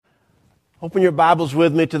Open your Bibles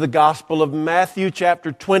with me to the Gospel of Matthew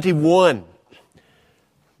chapter 21.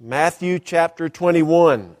 Matthew chapter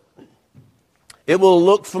 21. It will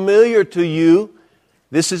look familiar to you.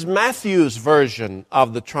 This is Matthew's version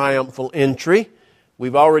of the triumphal entry.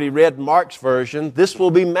 We've already read Mark's version. This will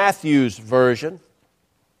be Matthew's version.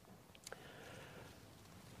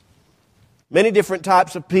 Many different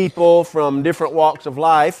types of people from different walks of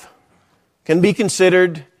life can be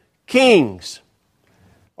considered kings,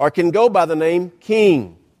 or can go by the name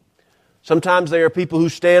king. Sometimes they are people who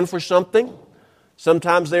stand for something.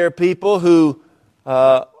 Sometimes they are people who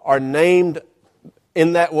are named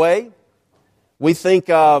in that way. We think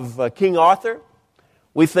of King Arthur.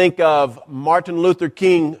 We think of Martin Luther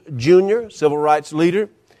King Jr., civil rights leader.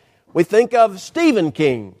 We think of Stephen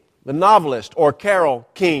King, the novelist, or Carole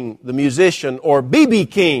King, the musician, or B.B.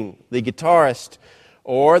 King, the guitarist,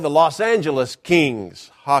 or the Los Angeles Kings,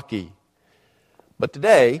 hockey. But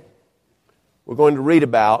today, we're going to read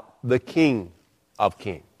about the King of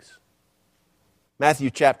Kings.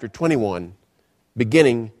 Matthew chapter 21,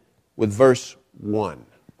 beginning with verse 1.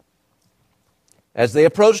 As they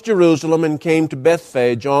approached Jerusalem and came to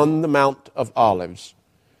Bethphage on the Mount of Olives,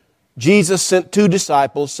 Jesus sent 2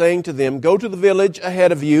 disciples, saying to them, "Go to the village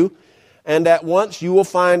ahead of you, and at once you will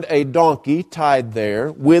find a donkey tied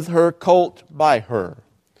there, with her colt by her.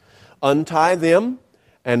 Untie them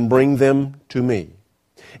and bring them to me.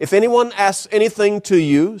 If anyone asks anything to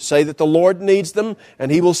you, say that the Lord needs them,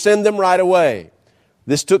 and He will send them right away."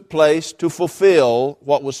 This took place to fulfill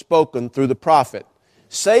what was spoken through the prophet.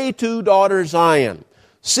 "Say to daughter Zion,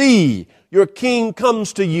 see, your king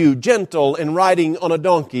comes to you, gentle and riding on a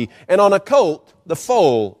donkey, and on a colt, the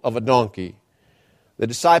foal of a donkey." The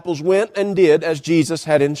disciples went and did as Jesus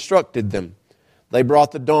had instructed them. They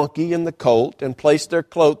brought the donkey and the colt and placed their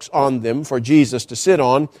cloaks on them for Jesus to sit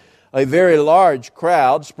on. A very large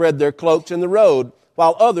crowd spread their cloaks in the road,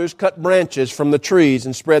 while others cut branches from the trees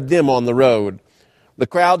and spread them on the road. The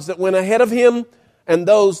crowds that went ahead of Him and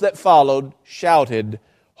those that followed shouted,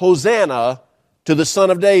 "Hosanna to the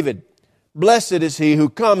Son of David. Blessed is He who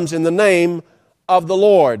comes in the name of the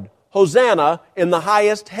Lord. Hosanna in the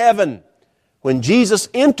highest heaven." When Jesus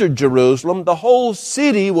entered Jerusalem, the whole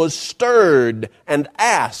city was stirred and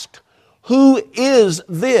asked, "Who is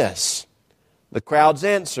this?" The crowds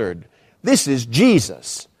answered, "This is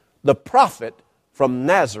Jesus, the prophet from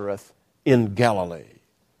Nazareth in Galilee."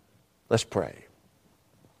 Let's pray.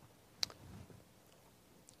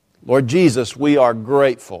 Lord Jesus, we are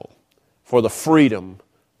grateful for the freedom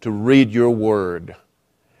to read your word.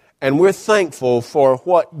 And we're thankful for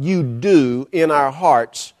what you do in our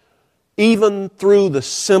hearts, even through the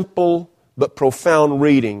simple but profound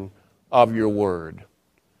reading of your word.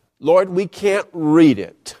 Lord, we can't read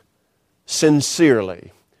it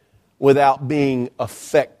sincerely without being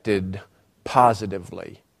affected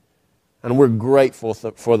positively. And we're grateful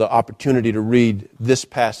for the opportunity to read this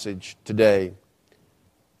passage today.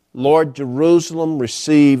 Lord, Jerusalem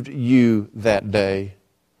received you that day.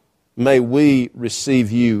 May we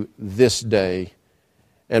receive you this day.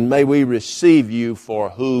 And may we receive you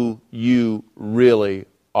for who you really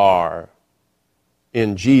are.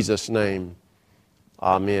 In Jesus' name,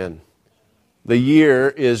 amen. The year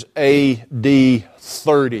is A.D.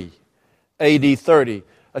 30. A.D. 30.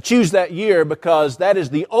 I choose that year because that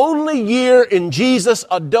is the only year in Jesus'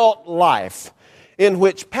 adult life in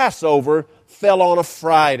which Passover fell on a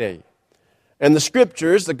Friday. And the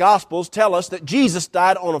Scriptures, the Gospels, tell us that Jesus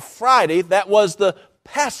died on a Friday. That was the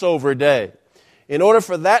Passover day. In order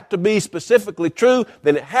for that to be specifically true,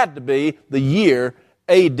 then it had to be the year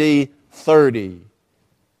A.D. 30.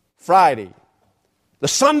 Friday. The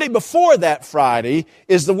Sunday before that Friday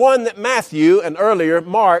is the one that Matthew and earlier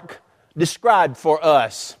Mark described for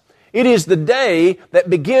us. It is the day that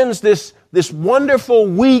begins this wonderful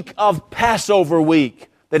week of Passover week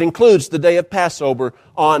that includes the day of Passover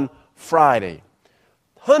on Friday.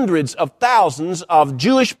 Hundreds of thousands of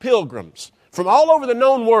Jewish pilgrims from all over the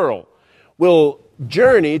known world will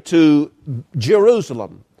journey to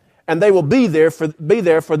Jerusalem, and they will be there for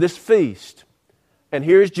this feast. And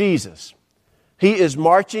here's Jesus. He is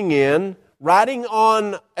marching in, riding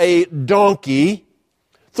on a donkey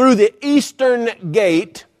through the eastern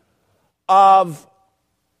gate of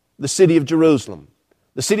the city of Jerusalem.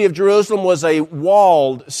 The city of Jerusalem was a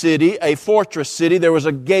walled city, a fortress city. There was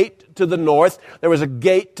a gate to the north, there was a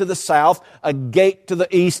gate to the south, a gate to the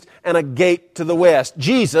east, and a gate to the west.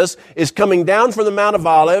 Jesus is coming down from the Mount of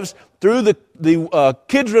Olives through the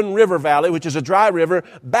Kidron River Valley, which is a dry river,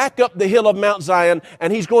 back up the hill of Mount Zion,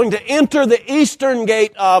 and He's going to enter the eastern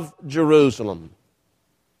gate of Jerusalem.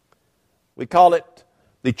 We call it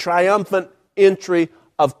the triumphant entry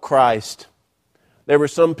of Christ. There were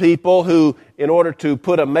some people who, in order to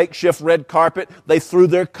put a makeshift red carpet, they threw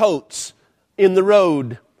their coats in the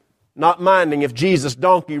road, not minding if Jesus'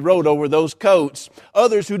 donkey rode over those coats.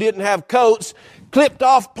 Others who didn't have coats clipped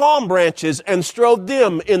off palm branches and strode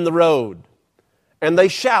them in the road. And they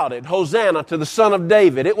shouted, "Hosanna to the Son of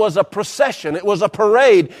David." It was a procession. It was a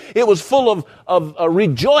parade. It was full of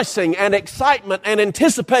rejoicing and excitement and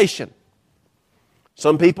anticipation.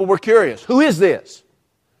 Some people were curious. Who is this?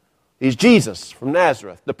 He's Jesus from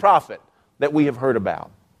Nazareth, the prophet that we have heard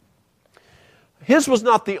about. His was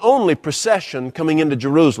not the only procession coming into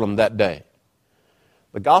Jerusalem that day.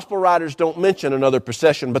 The gospel writers don't mention another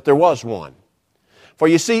procession, but there was one. For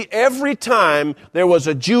you see, every time there was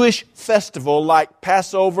a Jewish festival like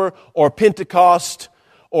Passover or Pentecost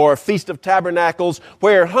or Feast of Tabernacles,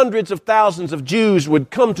 where hundreds of thousands of Jews would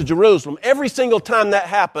come to Jerusalem, every single time that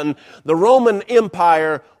happened, the Roman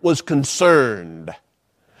Empire was concerned.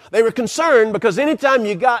 They were concerned because anytime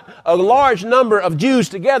you got a large number of Jews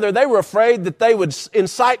together, they were afraid that they would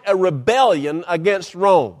incite a rebellion against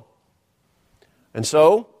Rome. And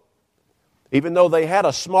so, even though they had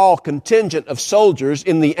a small contingent of soldiers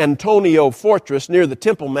in the Antonia fortress near the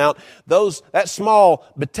Temple Mount, that small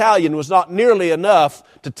battalion was not nearly enough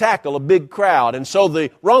to tackle a big crowd. And so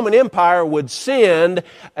the Roman Empire would send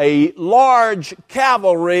a large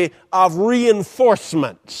cavalry of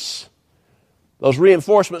reinforcements. Those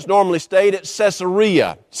reinforcements normally stayed at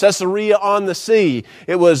Caesarea on the sea.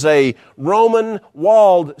 It was a Roman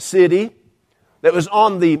walled city that was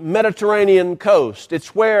on the Mediterranean coast.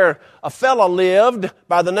 It's where a fellow lived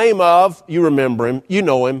by the name of, you remember him, you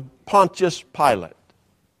know him, Pontius Pilate.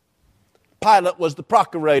 Pilate was the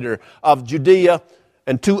procurator of Judea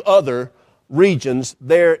and two other regions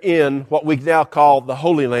there in what we now call the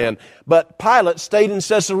Holy Land. But Pilate stayed in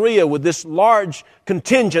Caesarea with this large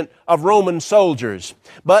contingent of Roman soldiers.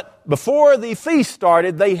 But before the feast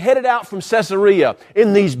started, they headed out from Caesarea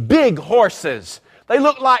in these big horses. They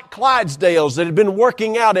looked like Clydesdales that had been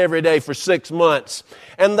working out every day for 6 months.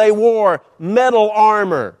 And they wore metal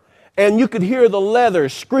armor. And you could hear the leather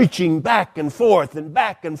screeching back and forth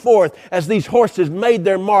as these horses made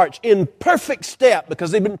their march in perfect step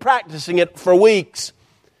because they'd been practicing it for weeks.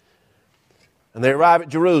 And they arrive at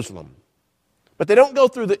Jerusalem. But they don't go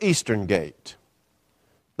through the eastern gate.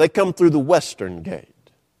 They come through the western gate.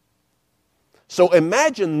 So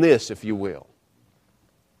imagine this, if you will.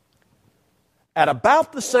 At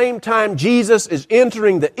about the same time Jesus is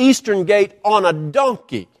entering the eastern gate on a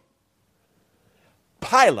donkey,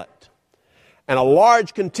 Pilate and a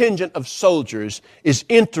large contingent of soldiers is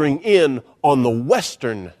entering in on the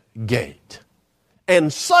western gate.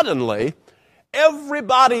 And suddenly,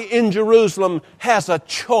 everybody in Jerusalem has a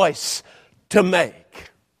choice to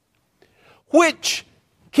make. Which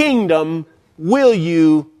kingdom will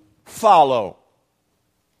you follow?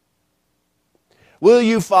 Will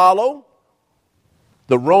you follow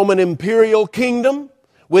the Roman imperial kingdom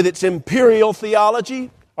with its imperial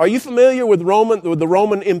theology? Are you familiar with the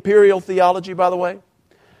Roman imperial theology, by the way?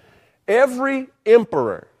 Every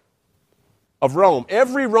emperor of Rome,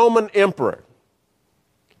 every Roman emperor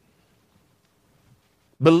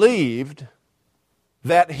believed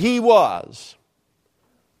that he was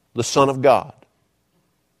the Son of God.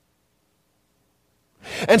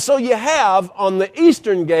 And so you have on the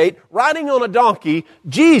eastern gate, riding on a donkey,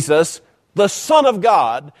 Jesus, the Son of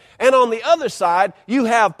God, and on the other side you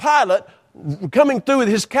have Pilate coming through with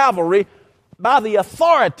his cavalry by the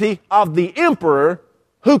authority of the emperor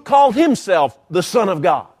who called himself the Son of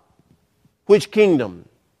God. Which kingdom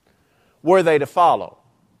were they to follow?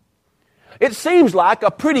 It seems like a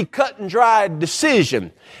pretty cut and dried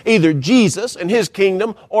decision. Either Jesus and his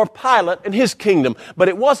kingdom or Pilate and his kingdom. But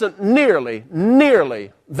it wasn't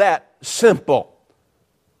nearly that simple.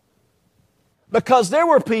 Because there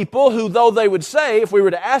were people who, though they would say, if we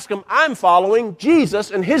were to ask them, I'm following Jesus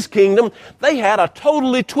and his kingdom, they had a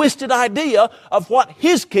totally twisted idea of what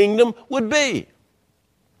his kingdom would be.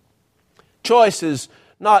 Choice is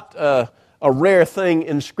not a rare thing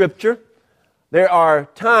in Scripture. There are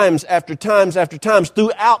times after times after times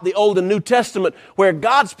throughout the Old and New Testament where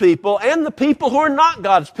God's people and the people who are not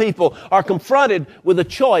God's people are confronted with a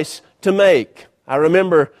choice to make. I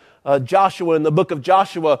remember Joshua in the book of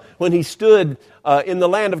Joshua when he stood in the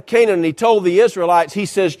land of Canaan and he told the Israelites, he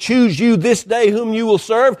says, choose you this day whom you will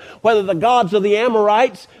serve, whether the gods of the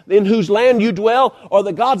Amorites in whose land you dwell or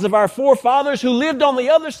the gods of our forefathers who lived on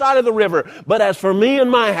the other side of the river. But as for me and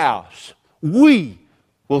my house, we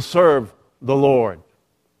will serve the Lord.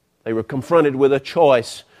 They were confronted with a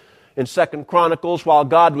choice in 2 Chronicles while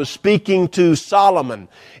God was speaking to Solomon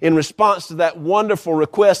in response to that wonderful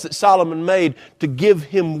request that Solomon made to give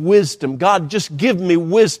him wisdom. God, just give me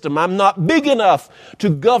wisdom. I'm not big enough to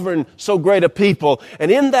govern so great a people.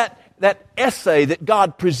 And in that essay that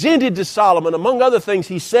God presented to Solomon, among other things,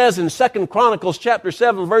 he says in 2 Chronicles chapter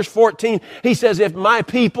 7, verse 14, he says, if my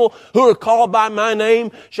people who are called by my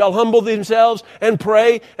name shall humble themselves and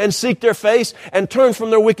pray and seek their face and turn from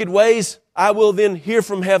their wicked ways, I will then hear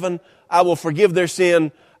from heaven, I will forgive their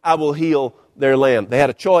sin, I will heal their land. They had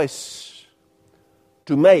a choice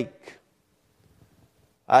to make.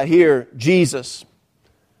 I hear Jesus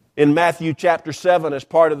in Matthew chapter 7 as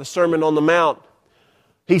part of the Sermon on the Mount.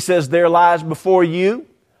 He says, there lies before you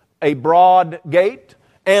a broad gate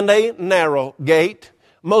and a narrow gate.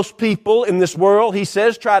 Most people in this world, he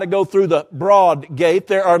says, try to go through the broad gate.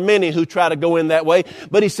 There are many who try to go in that way.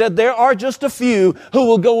 But he said there are just a few who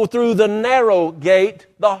will go through the narrow gate,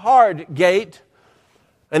 the hard gate.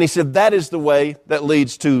 And he said that is the way that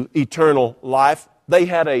leads to eternal life. They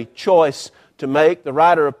had a choice to make. The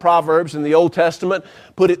writer of Proverbs in the Old Testament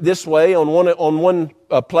put it this way on one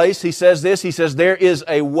place. He says this, he says, there is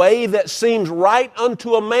a way that seems right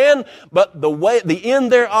unto a man, but the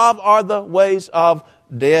end thereof are the ways of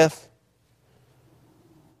death.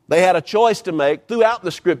 They had a choice to make throughout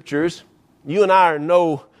the Scriptures. You and I are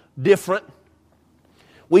no different.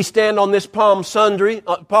 We stand on this Palm Sunday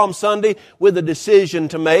with a decision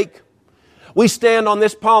to make. We stand on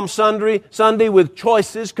this Palm Sunday with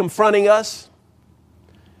choices confronting us.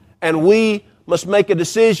 And we must make a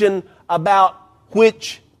decision about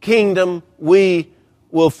which kingdom we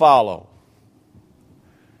will follow.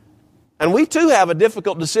 And we too have a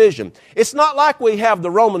difficult decision. It's not like we have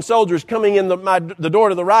the Roman soldiers coming in the door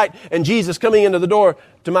to the right and Jesus coming into the door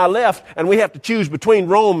to my left, and we have to choose between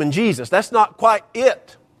Rome and Jesus. That's not quite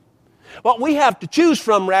it. What we have to choose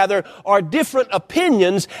from, rather, are different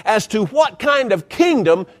opinions as to what kind of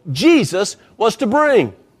kingdom Jesus was to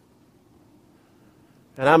bring.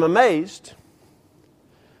 And I'm amazed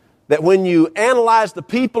that when you analyze the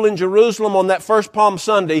people in Jerusalem on that first Palm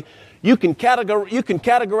Sunday, you can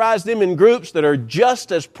categorize them in groups that are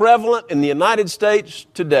just as prevalent in the United States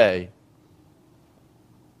today.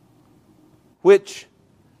 Which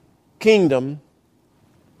kingdom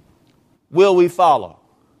will we follow?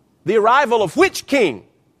 The arrival of which king?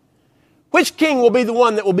 Which king will be the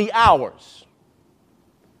one that will be ours?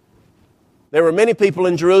 There were many people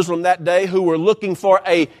in Jerusalem that day who were looking for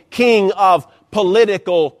a king of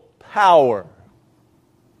political power.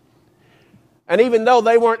 And even though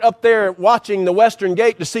they weren't up there watching the Western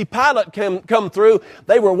Gate to see Pilate come through,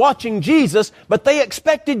 they were watching Jesus, but they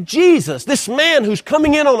expected Jesus, this man who's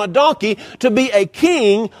coming in on a donkey, to be a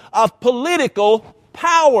king of political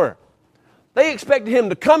power. They expected him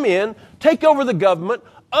to come in, take over the government,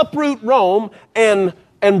 uproot Rome, and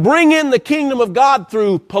bring in the kingdom of God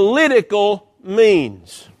through political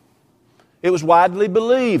means. It was widely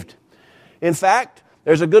believed. In fact,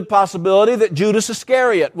 there's a good possibility that Judas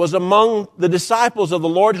Iscariot was among the disciples of the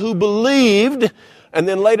Lord who believed, and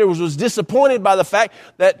then later was disappointed by the fact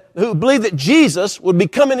who believed that Jesus would be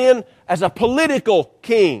coming in as a political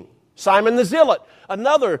king. Simon the Zealot,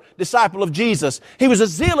 another disciple of Jesus. He was a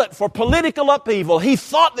zealot for political upheaval. He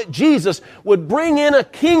thought that Jesus would bring in a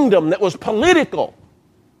kingdom that was political.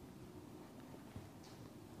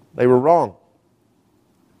 They were wrong.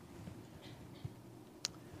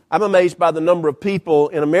 I'm amazed by the number of people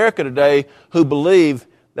in America today who believe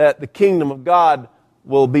that the kingdom of God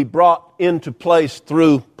will be brought into place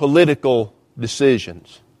through political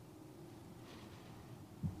decisions.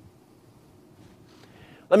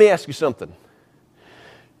 Let me ask you something.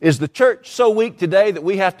 Is the church so weak today that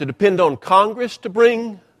we have to depend on Congress to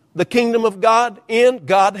bring the kingdom of God in?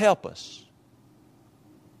 God help us.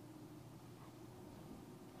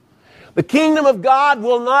 The kingdom of God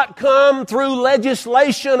will not come through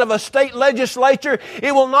legislation of a state legislature.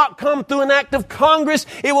 It will not come through an act of Congress.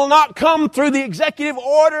 It will not come through the executive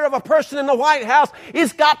order of a person in the White House.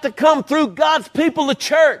 It's got to come through God's people, the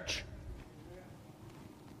church.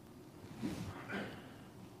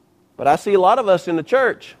 But I see a lot of us in the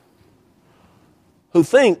church who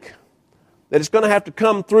think that it's going to have to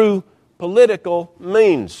come through political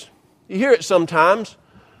means. You hear it sometimes.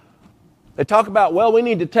 They talk about, well, we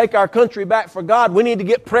need to take our country back for God. We need to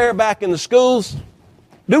get prayer back in the schools.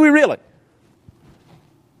 Do we really?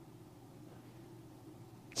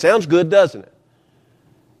 Sounds good, doesn't it?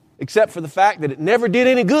 Except for the fact that it never did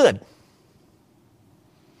any good.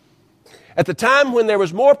 At the time when there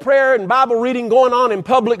was more prayer and Bible reading going on in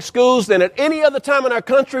public schools than at any other time in our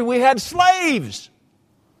country, we had slaves.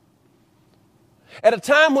 At a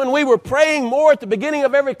time when we were praying more at the beginning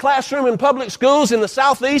of every classroom in public schools in the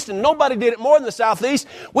Southeast, and nobody did it more than the Southeast,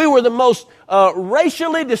 we were the most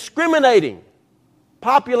racially discriminating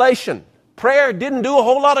population. Prayer didn't do a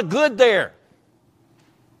whole lot of good there.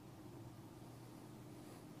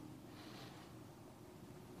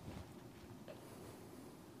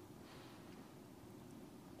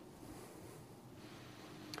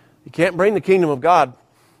 You can't bring the kingdom of God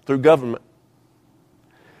through government.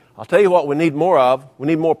 I'll tell you what we need more of. We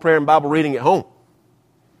need more prayer and Bible reading at home.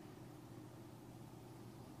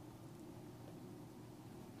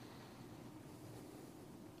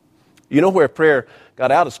 You know where prayer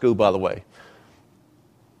got out of school, by the way?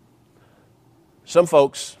 Some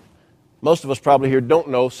folks, most of us probably here don't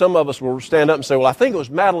know, some of us will stand up and say, well, I think it was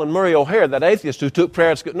Madeline Murray O'Hare, that atheist who took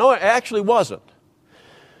prayer at school. No, it actually wasn't.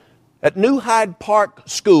 At New Hyde Park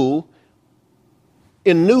School,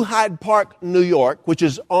 in New Hyde Park, New York, which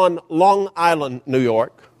is on Long Island, New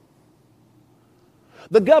York,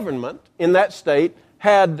 the government in that state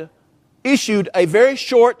had issued a very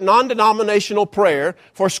short, non-denominational prayer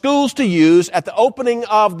for schools to use at the opening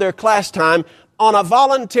of their class time on a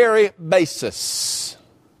voluntary basis.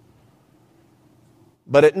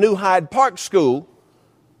 But at New Hyde Park School,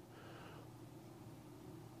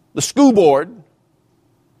 the school board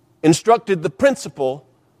instructed the principal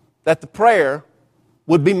that the prayer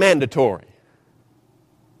would be mandatory.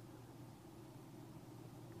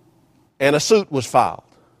 And a suit was filed.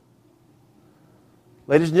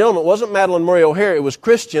 Ladies and gentlemen, it wasn't Madeline Murray O'Hare, it was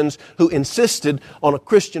Christians who insisted on a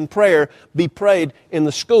Christian prayer be prayed in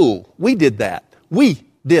the school. We did that. We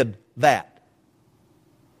did that.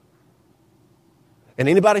 And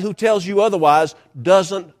anybody who tells you otherwise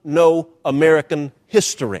doesn't know American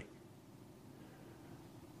history.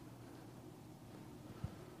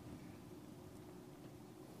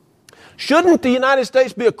 Shouldn't the United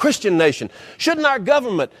States be a Christian nation? Shouldn't our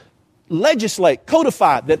government legislate,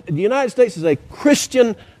 codify that the United States is a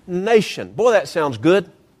Christian nation? Boy, that sounds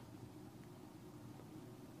good.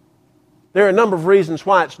 There are a number of reasons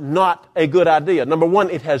why it's not a good idea. Number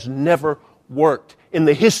one, it has never worked in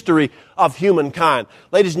the history of humankind.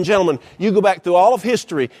 Ladies and gentlemen, you go back through all of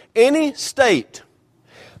history, any state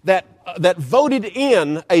that voted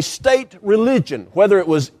in a state religion, whether it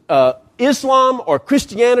was Islam or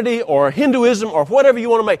Christianity or Hinduism or whatever you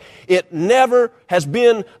want to make, it never has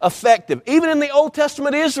been effective. Even in the Old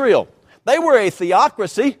Testament Israel, they were a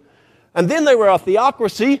theocracy, and then they were a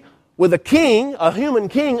theocracy with a king, a human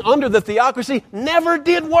king under the theocracy. Never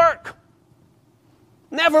did work.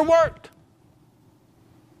 Never worked.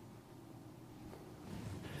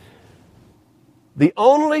 The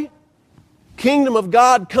only kingdom of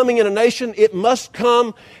God coming in a nation, it must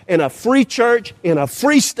come in a free church, in a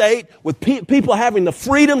free state, with people having the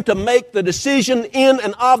freedom to make the decision in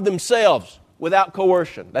and of themselves without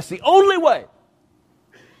coercion. That's the only way.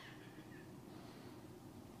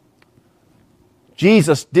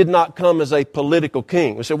 Jesus did not come as a political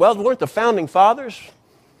king. We say, well, weren't the founding fathers?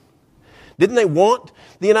 Didn't they want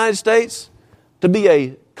the United States to be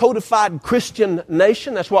a codified Christian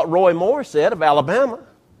nation? That's what Roy Moore said of Alabama.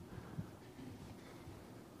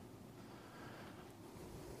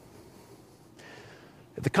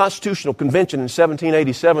 At the Constitutional Convention in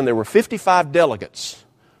 1787, there were 55 delegates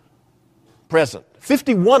present.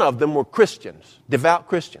 51 of them were Christians, devout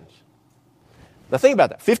Christians. Now think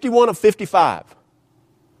about that, 51 of 55.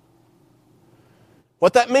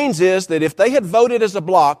 What that means is that if they had voted as a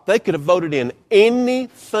block, they could have voted in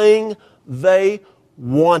anything they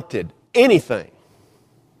wanted. Anything.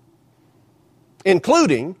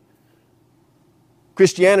 Including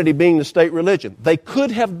Christianity being the state religion. They could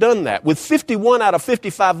have done that. With 51 out of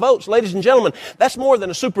 55 votes, ladies and gentlemen, that's more than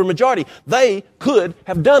a supermajority. They could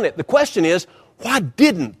have done it. The question is, why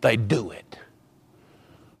didn't they do it?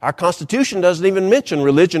 Our Constitution doesn't even mention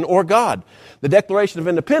religion or God. The Declaration of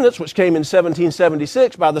Independence, which came in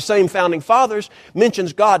 1776 by the same founding fathers,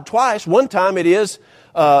 mentions God twice. One time it is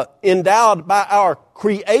endowed by our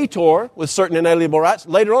Creator with certain inalienable rights.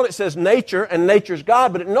 Later on it says nature and nature's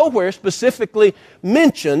God, but it nowhere specifically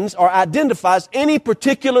mentions or identifies any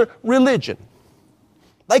particular religion.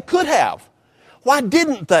 They could have. Why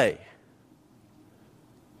didn't they?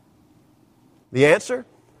 The answer?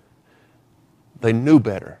 They knew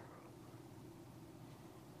better.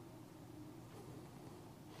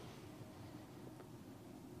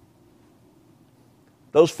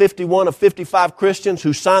 Those 51 of 55 Christians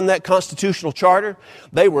who signed that constitutional charter,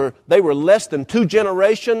 they were less than 2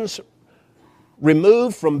 generations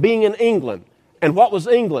removed from being in England. And what was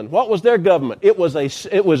England? What was their government? It was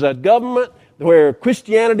a government where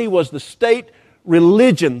Christianity was the state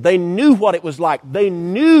religion. They knew what it was like. They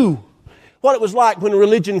knew what it was like when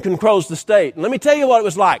religion controls the state. And let me tell you what it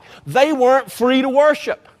was like. They weren't free to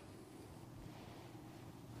worship.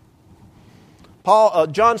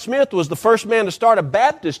 John Smith was the first man to start a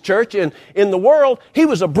Baptist church in the world. He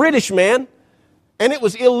was a British man, and it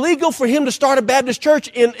was illegal for him to start a Baptist church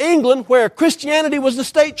in England where Christianity was the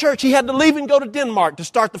state church. He had to leave and go to Denmark to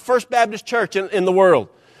start the first Baptist church in the world.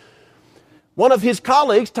 One of his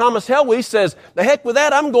colleagues, Thomas Helwey, says, the heck with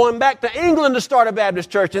that, I'm going back to England to start a Baptist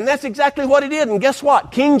church. And that's exactly what he did. And guess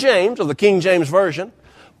what? King James, or the King James Version,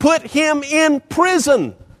 put him in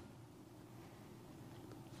prison,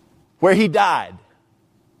 where he died.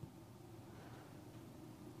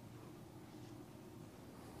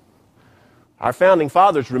 Our founding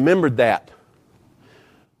fathers remembered that.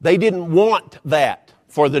 They didn't want that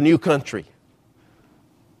for the new country.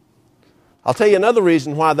 I'll tell you another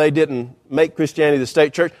reason why they didn't make Christianity the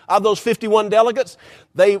state church. Of those 51 delegates,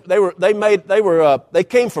 they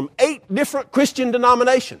came from 8 different Christian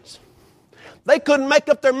denominations. They couldn't make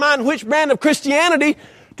up their mind which brand of Christianity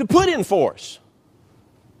to put in force.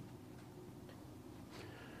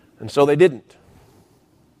 And so they didn't.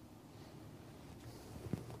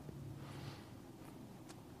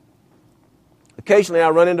 Occasionally I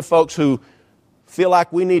run into folks who feel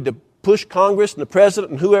like we need to push Congress and the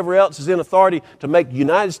President and whoever else is in authority to make the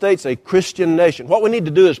United States a Christian nation. What we need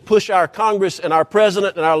to do is push our Congress and our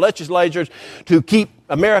President and our legislatures to keep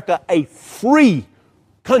America a free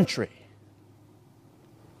country.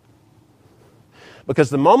 Because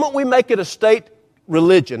the moment we make it a state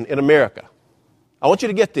religion in America, I want you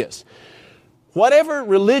to get this. Whatever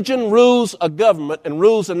religion rules a government and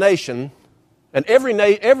rules a nation, and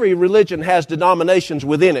every religion has denominations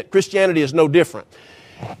within it. Christianity is no different.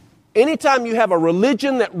 Anytime you have a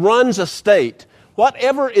religion that runs a state,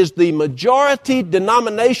 whatever is the majority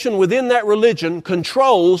denomination within that religion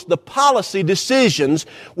controls the policy decisions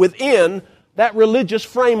within that religious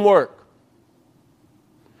framework.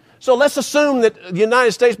 So let's assume that the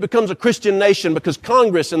United States becomes a Christian nation because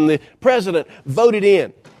Congress and the President voted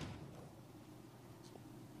in.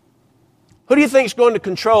 Who do you think is going to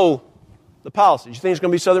control the policy? Do you think it's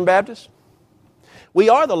going to be Southern Baptists? We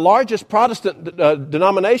are the largest Protestant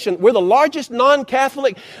denomination. We're the largest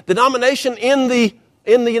non-Catholic denomination in the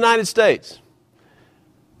United States.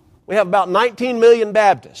 We have about 19 million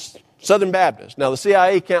Baptists, Southern Baptists. Now, the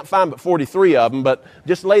CIA can't find but 43 of them, but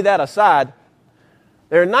just lay that aside.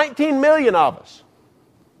 There are 19 million of us.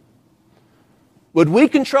 Would we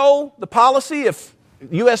control the policy if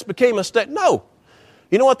the U.S. became a state? No.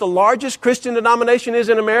 You know what the largest Christian denomination is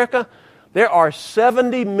in America? There are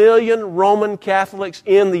 70 million Roman Catholics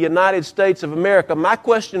in the United States of America. My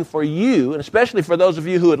question for you, and especially for those of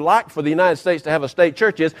you who would like for the United States to have a state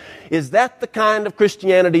church, is that the kind of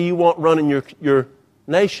Christianity you want running your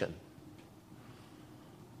nation?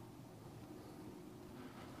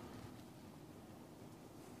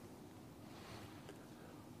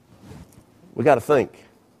 We got to think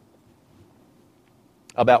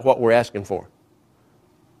about what we're asking for.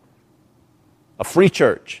 A free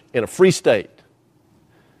church in a free state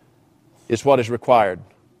is what is required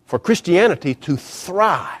for Christianity to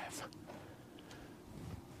thrive.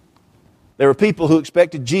 There were people who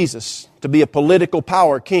expected Jesus to be a political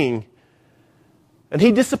power king, and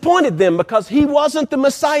he disappointed them because he wasn't the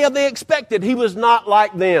Messiah they expected. He was not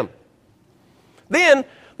like them. Then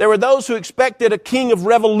there were those who expected a king of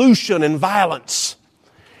revolution and violence.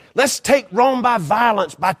 Let's take Rome by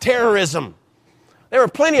violence, by terrorism. There were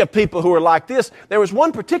plenty of people who were like this. There was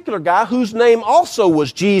one particular guy whose name also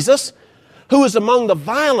was Jesus, who was among the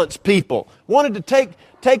violence people, wanted to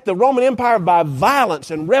take the Roman Empire by violence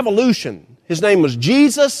and revolution. His name was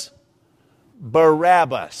Jesus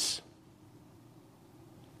Barabbas.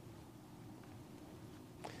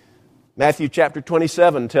 Matthew chapter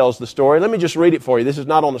 27 tells the story. Let me just read it for you. This is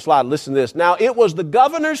not on the slide. Listen to this. Now, it was the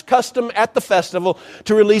governor's custom at the festival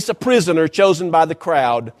to release a prisoner chosen by the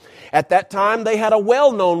crowd. At that time, they had a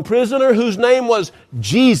well-known prisoner whose name was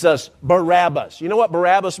Jesus Barabbas. You know what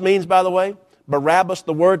Barabbas means, by the way? Barabbas,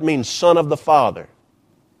 the word, means son of the Father.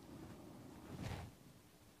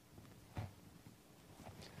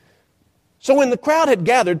 So when the crowd had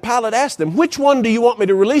gathered, Pilate asked them, which one do you want me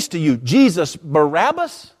to release to you? Jesus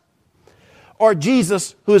Barabbas or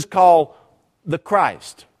Jesus who is called the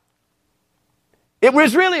Christ? It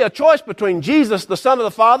was really a choice between Jesus the Son of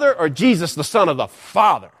the Father or Jesus the Son of the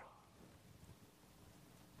Father.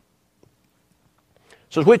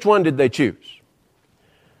 So which one did they choose?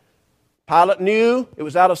 Pilate knew it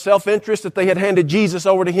was out of self-interest that they had handed Jesus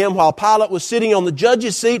over to him. While Pilate was sitting on the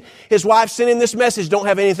judge's seat, his wife sent him this message: don't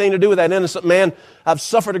have anything to do with that innocent man. I've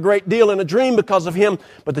suffered a great deal in a dream because of him.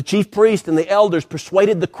 But the chief priest and the elders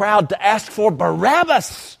persuaded the crowd to ask for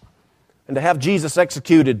Barabbas and to have Jesus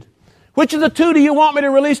executed. Which of the two do you want me to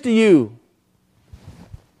release to you?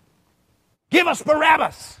 Give us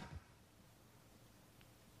Barabbas.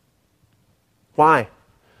 Why?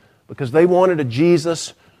 Because they wanted a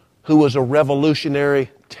Jesus who was a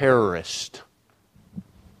revolutionary terrorist.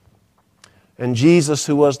 And Jesus,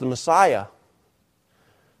 who was the Messiah,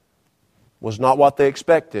 was not what they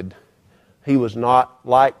expected. He was not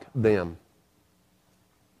like them.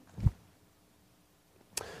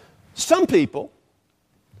 Some people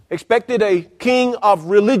expected a king of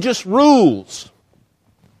religious rules.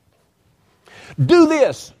 Do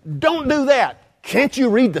this, don't do that. Can't you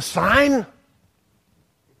read the sign?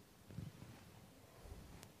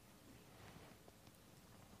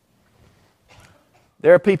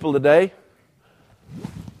 There are people today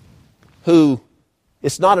who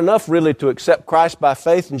it's not enough really to accept Christ by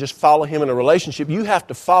faith and just follow Him in a relationship. You have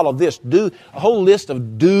to follow this. Do a whole list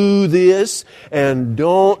of do this and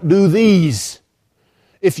don't do these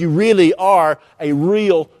if you really are a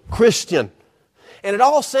real Christian. And it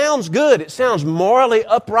all sounds good. It sounds morally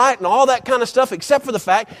upright and all that kind of stuff, except for the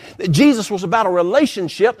fact that Jesus was about a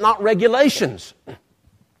relationship, not regulations.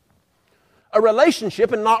 A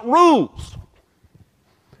relationship and not rules.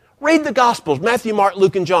 Read the Gospels, Matthew, Mark,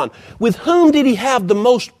 Luke, and John. With whom did He have the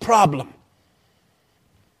most problem?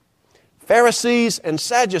 Pharisees and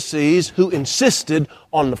Sadducees who insisted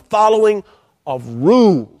on the following of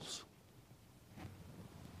rules.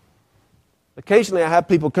 Occasionally I have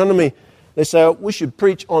people come to me, they say, we should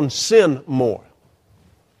preach on sin more.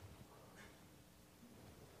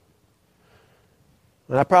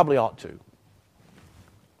 And I probably ought to.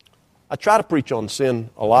 I try to preach on sin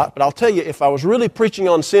a lot, but I'll tell you, if I was really preaching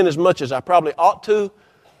on sin as much as I probably ought to,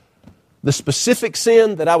 the specific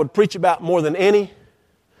sin that I would preach about more than any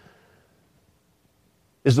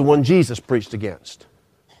is the one Jesus preached against.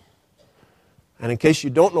 And in case you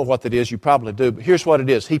don't know what that is, you probably do, but here's what it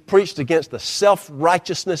is. He preached against the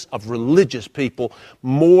self-righteousness of religious people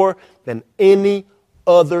more than any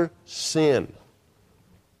other sin.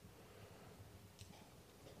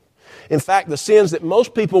 In fact, the sins that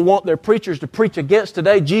most people want their preachers to preach against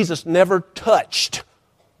today, Jesus never touched.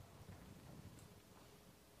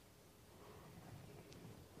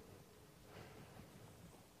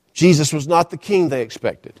 Jesus was not the king they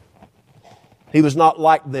expected. He was not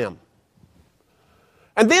like them.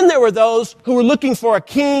 And then there were those who were looking for a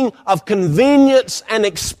king of convenience and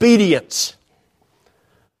expedience.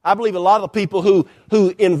 I believe a lot of the people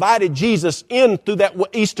who invited Jesus in through that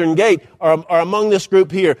eastern gate are among this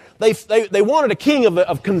group here. They wanted a king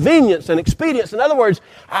of convenience and expedience. In other words,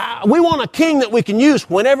 we want a king that we can use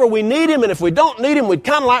whenever we need him, and if we don't need him, we'd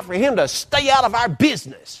kind of like for him to stay out of our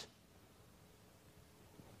business.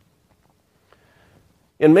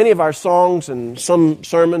 In many of our songs and some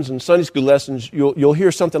sermons and Sunday school lessons, you'll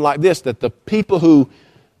hear something like this, that the people who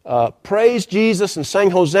praised Jesus and sang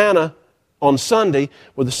Hosanna on Sunday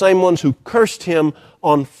were the same ones who cursed him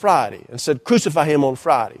on Friday and said, crucify him on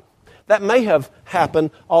Friday. That may have happened,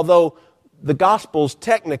 although the Gospels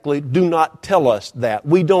technically do not tell us that.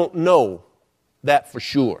 We don't know that for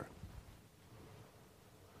sure.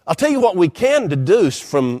 I'll tell you what we can deduce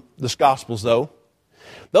from this Gospels, though.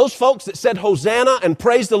 Those folks that said Hosanna and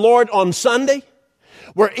praised the Lord on Sunday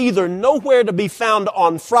were either nowhere to be found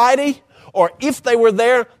on Friday, or if they were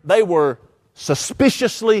there, they were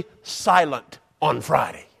suspiciously silent on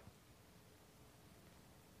Friday.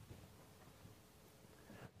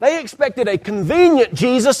 They expected a convenient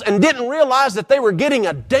Jesus and didn't realize that they were getting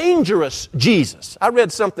a dangerous Jesus. I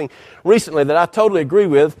read something recently that I totally agree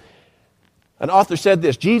with. An author said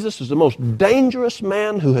this: Jesus is the most dangerous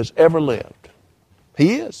man who has ever lived.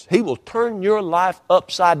 He is. He will turn your life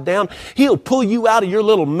upside down. He'll pull you out of your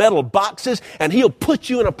little metal boxes, and He'll put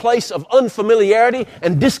you in a place of unfamiliarity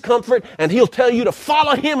and discomfort, and He'll tell you to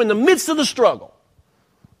follow Him in the midst of the struggle.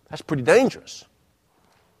 That's pretty dangerous.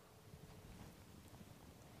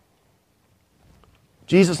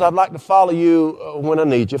 Jesus, I'd like to follow you when I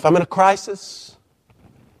need you. If I'm in a crisis,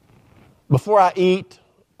 before I eat,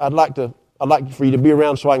 I'd like for you to be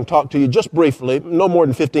around so I can talk to you just briefly, no more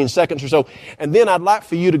than 15 seconds or so. And then I'd like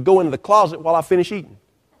for you to go into the closet while I finish eating.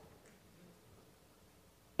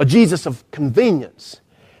 A Jesus of convenience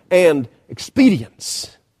and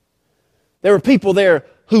expedience. There were people there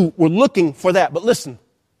who were looking for that. But listen,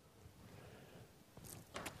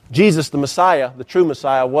 Jesus, the Messiah, the true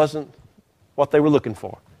Messiah, wasn't what they were looking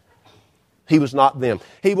for. He was not them.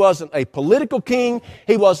 He wasn't a political king.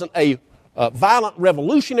 He wasn't a violent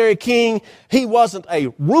revolutionary king. He wasn't a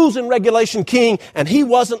rules and regulation king. And he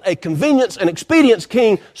wasn't a convenience and expedience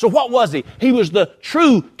king. So what was he? He was the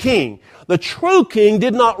true king. The true king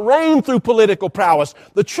did not reign through political prowess.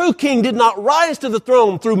 The true king did not rise to the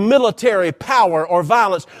throne through military power or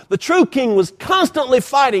violence. The true king was constantly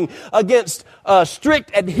fighting against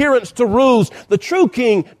strict adherence to rules. The true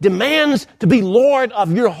king demands to be Lord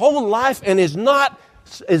of your whole life and is not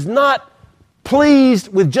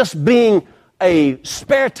pleased with just being a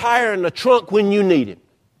spare tire in the trunk when you need it.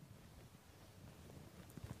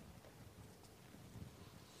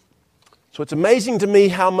 So it's amazing to me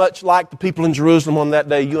how much like the people in Jerusalem on that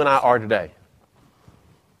day you and I are today.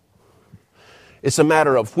 It's a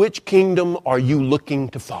matter of which kingdom are you looking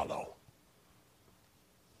to follow.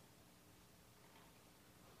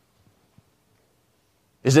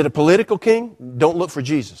 Is it a political king? Don't look for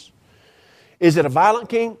Jesus. Is it a violent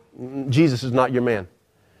king? Jesus is not your man.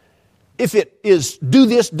 If it is do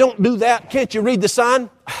this, don't do that, can't you read the sign?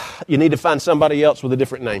 You need to find somebody else with a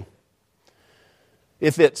different name.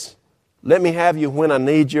 If it's let me have you when I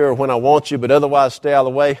need you or when I want you, but otherwise stay out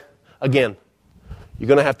of the way, again, you're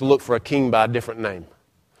going to have to look for a king by a different name.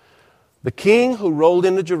 The king who rolled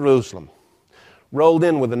into Jerusalem rolled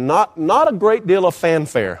in with not a great deal of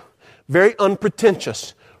fanfare, very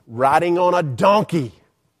unpretentious, riding on a donkey.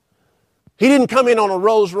 He didn't come in on a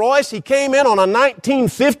Rolls Royce. He came in on a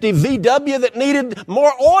 1950 VW that needed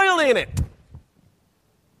more oil in it.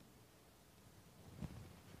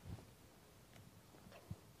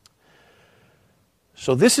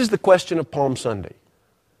 So this is the question of Palm Sunday.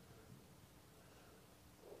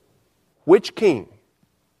 Which king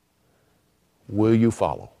will you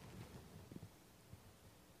follow?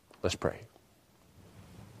 Let's pray.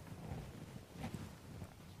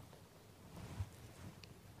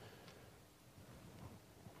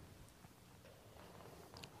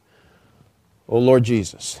 Oh Lord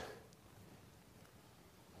Jesus,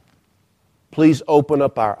 please open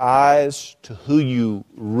up our eyes to who you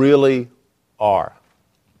really are.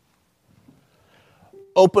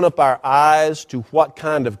 Open up our eyes to what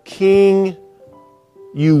kind of king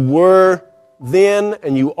you were then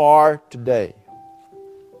and you are today.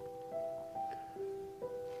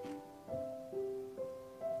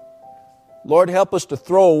 Lord, help us to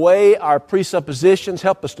throw away our presuppositions.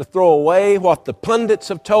 Help us to throw away what the pundits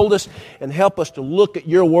have told us and help us to look at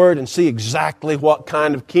your word and see exactly what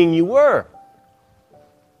kind of king you were.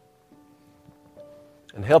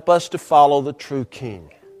 And help us to follow the true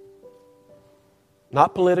king.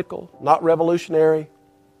 Not political, not revolutionary,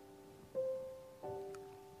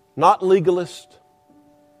 not legalist,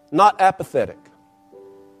 not apathetic.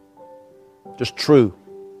 Just true.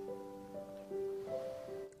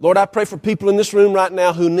 Lord, I pray for people in this room right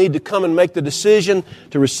now who need to come and make the decision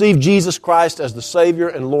to receive Jesus Christ as the Savior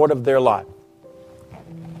and Lord of their life.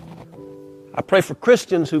 I pray for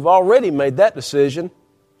Christians who've already made that decision,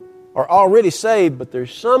 are already saved, but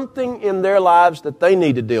there's something in their lives that they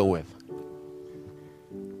need to deal with.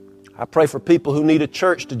 I pray for people who need a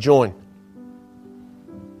church to join.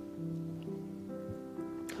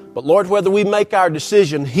 But Lord, whether we make our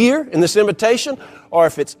decision here in this invitation or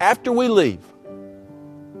if it's after we leave,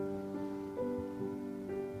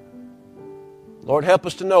 Lord, help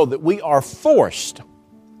us to know that we are forced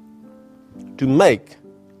to make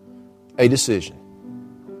a decision.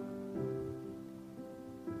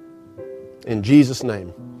 In Jesus'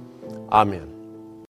 name, amen.